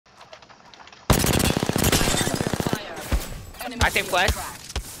I think flash.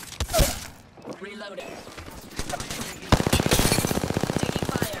 Reloading.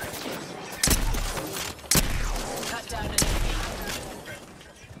 Cut down an enemy.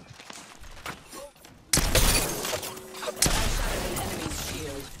 I shattered an enemy's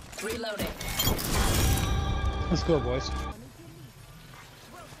shield. Reloading. Let's go, boys.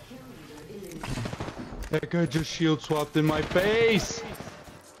 That guy just shield swapped in my face.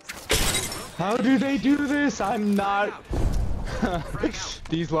 How do they do this? I'm not.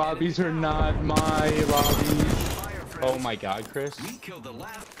 These lobbies are not my lobbies. Oh my god, Chris. We killed the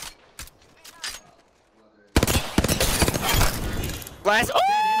last. Flash. Oh!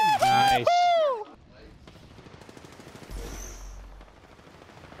 Nice.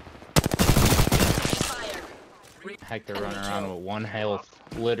 Heck, they're running around with 1 health.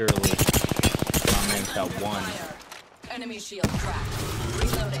 Literally. My man's got 1. Enemy shield cracked.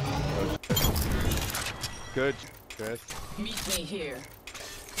 Reloading. Good, Chris. Meet me here.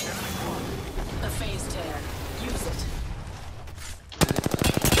 A phase tear. Use it.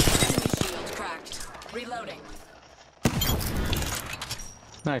 Enemy shield cracked. Reloading.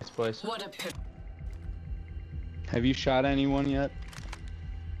 Nice, boys. What a pip. Have you shot anyone yet?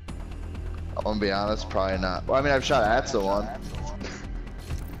 I'm gonna be honest, probably not. Well, I mean, I've shot at someone.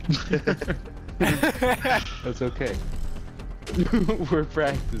 That's okay. We're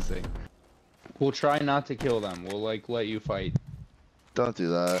practicing. We'll try not to kill them. We'll like let you fight. Don't do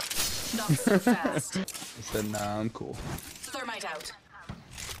that. Not so fast. I said, nah, I'm cool. Thermite out.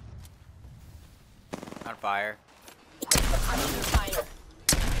 On fire. I'm under fire.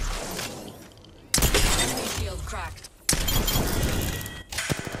 Enemy shield cracked.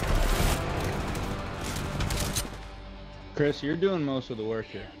 Chris, you're doing most of the work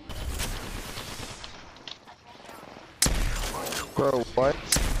here. Bro, what?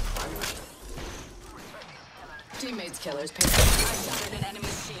 Teammates killers picked up. I shattered an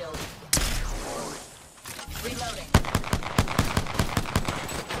enemy's shield. Reloading.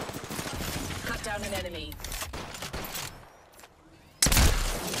 Cut down an enemy.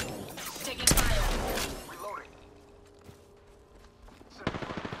 Taking fire. Reloading.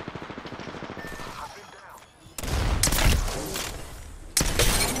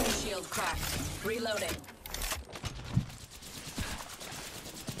 Enemy shield cracked. Reloading.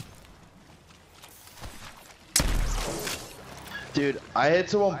 Dude, I hit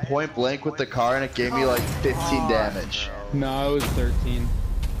someone point blank with the car and it gave me like 15 damage. No, it was 13.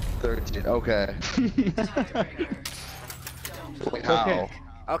 13, okay. Like, how? okay.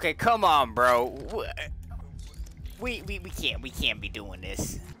 Okay, come on, bro. We can't be doing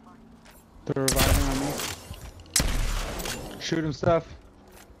this. They're reviving on me. Shoot him, stuff.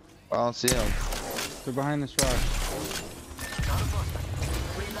 I don't see him. They're behind this rock.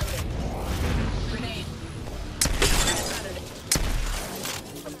 Reloading. Grenade.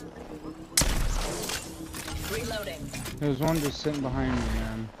 Reloading. There's one just sitting behind me,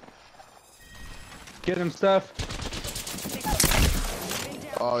 man. Get him, stuff.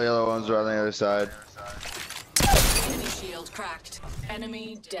 All the other ones are on the other side. Enemy shield cracked.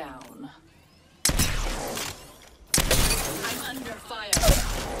 Enemy down. I'm under fire.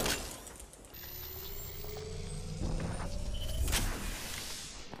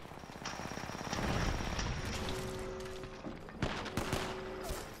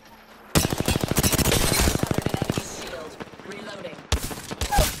 Shattered an enemy's shield. Reloading.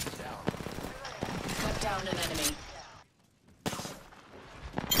 Cut down an enemy.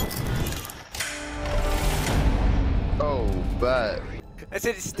 Oh, but I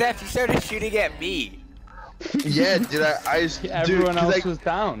said, Steph, you started shooting at me. yeah, dude, Everyone dude, 'cause else was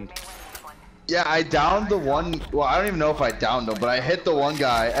downed. yeah, I downed the one. Well, I don't even know if I downed him, but I hit the one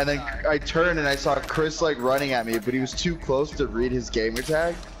guy, and then I turned and I saw Chris like running at me, but he was too close to read his gamer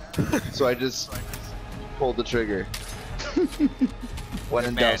tag, so I just pulled the trigger. When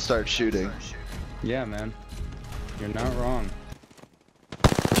in doubt, start shooting. Yeah, man. You're not wrong.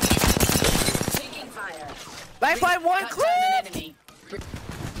 Taking fire. Lifeline one, Cut clear. down an enemy.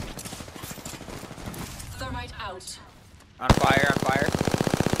 Thermite out. On fire, on fire.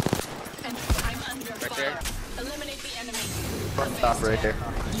 And I'm under Right fire. there. Eliminate the enemy. Front top right here.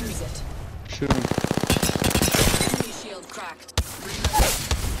 Use it. Shoot him. Enemy shield cracked. Reload.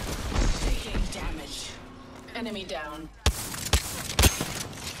 Taking damage. Enemy down.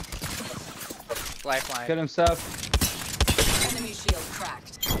 Lifeline. Get him, stuff. Enemy shield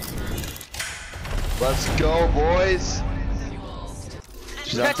cracked. Let's go, boys.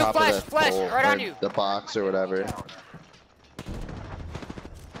 She's on Got the top flash, of the flash, pole, right or on you. the box or whatever. Cracked.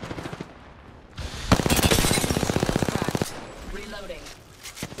 Reloading.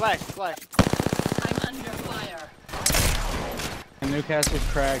 Flash, flash. I'm under fire. And Newcastle's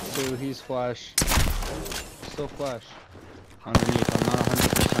cracked too. He's flash. Still flash. Underneath. I'm not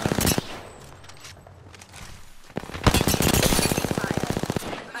 100%.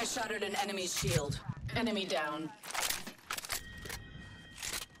 I shattered an enemy's shield. Enemy down.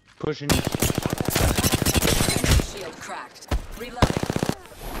 Pushing you. Enemy shield cracked. Reloading.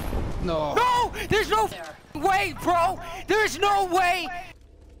 No. No! There's no There. way, bro! There's no way!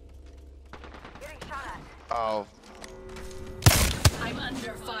 Oh. I'm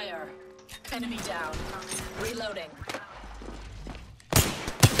under fire. Enemy down. Reloading.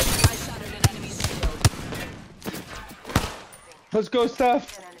 I shattered an enemy's shield. Let's go,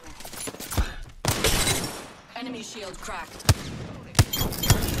 Steph. Enemy shield cracked.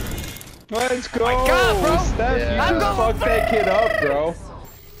 Let's go. my God, bro. Steph, Yeah. you I'm just going fucked that kid up, bro.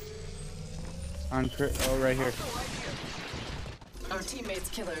 On oh, right here. Our teammates'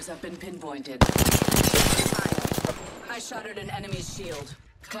 killers have been pinpointed. I shattered an enemy's shield.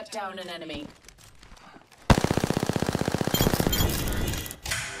 Cut down an enemy.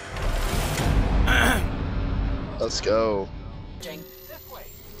 Let's go. Jing.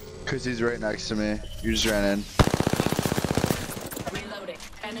 Cause he's right next to me. You just ran in. Reloading.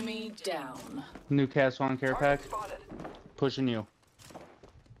 Enemy down. Newcastle on care pack. Pushing you.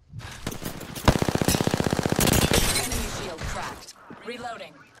 Enemy shield cracked.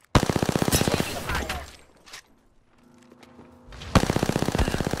 Reloading. Taking fire.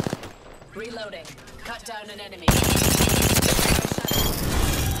 Reloading. Cut down an enemy.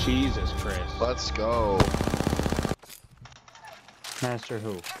 Jesus Christ. Let's go. Master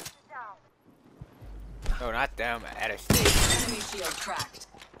who? No, not them. At a stage. Enemy shield cracked.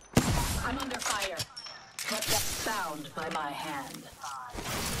 I'm under fire. Cut that bound by my hand.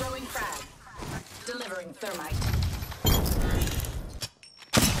 Throwing frag. Delivering thermite.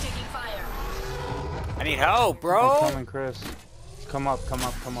 Taking fire. I need help, I'm bro! coming, Chris. Come up, come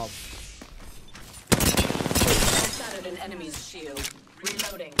up, come up. I shattered an enemy's shield.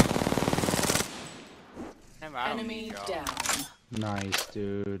 Reloading. I don't Enemy need y'all. down. Nice,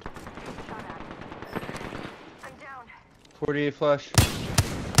 dude. 48 flush.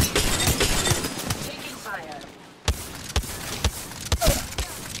 Taking fire.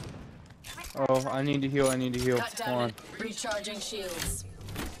 Oh, I need to heal, I need to heal. Cut Hold down. on. Recharging shields.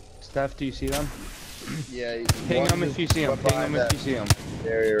 Steph, do you see them? Yeah. Ping them if you see them. Ping them if you see them.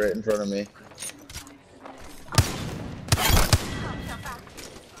 Area right in front of me.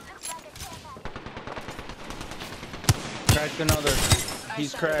 Cracked another.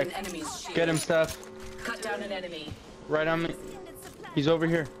 He's I shattered cracked. an enemy's shield. Get him, Steph. Cut down an enemy. Right on me. He's over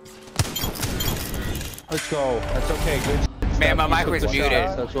here. Let's go. That's okay. Good. Man, my Steph, you mic took was the muted.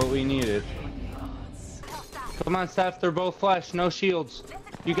 shots. That's what we needed. Come on, Steph. They're both flash. No shields.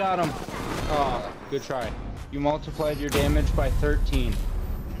 You got them. Oh, good try. You multiplied your damage by 13.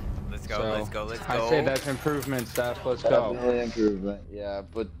 Let's go, So, let's go, let's go. I say that's improvement, Steph. Let's go. Definitely improvement. Yeah,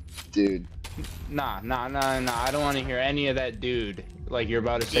 but dude. Nah. I don't want to hear any of that, dude. Like you're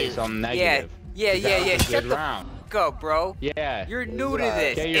about to say something negative. Yeah. 'Cause that was a Shut good the round. f up, bro. Yeah. You're new to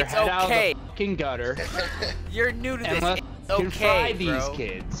this. Get your It's head okay. out of the fucking gutter You're new to and this. let's It's okay, fry these bro.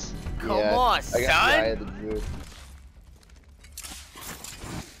 kids. Come Yeah, on, I got son. the eye of the Jew.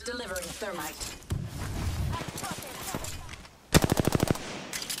 Delivering thermite.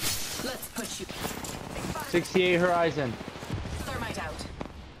 Let's put you. 68 Horizon. Thermite out.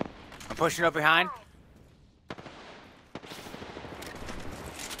 I'm pushing up behind.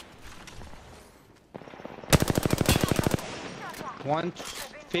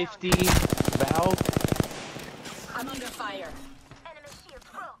 $150 valve. I'm under fire.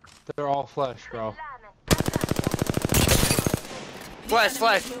 They're all flesh, bro. Flash, The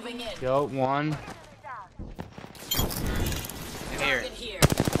flash. enemy's moving in. Yo, one. In here. Target here.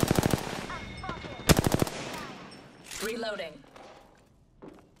 Reloading.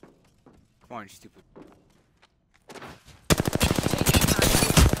 Come on, you stupid.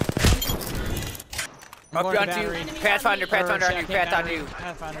 Up going to onto you. battery. Pathfinder on you, Path on you.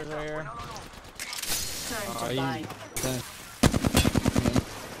 Pathfinder's right here. Time to buy. Standing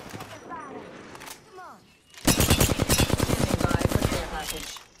by for care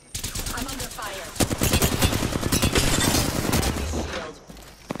package. I'm under fire. Enemy shield.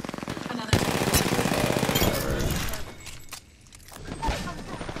 Another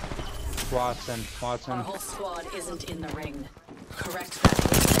Watson. Our whole squad isn't in the ring. Correct that.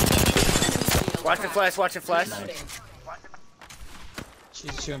 Enemy shield Watch the cracked. flash, watch the flash. Reloading.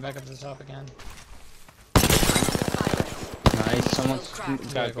 She's shooting back up to the top again. Nice. Someone's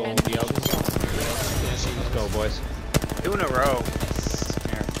Cracked. got gold. She's Yep. Yeah, she Let's go, boys. 2 in a row.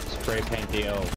 Here, spray paint the O.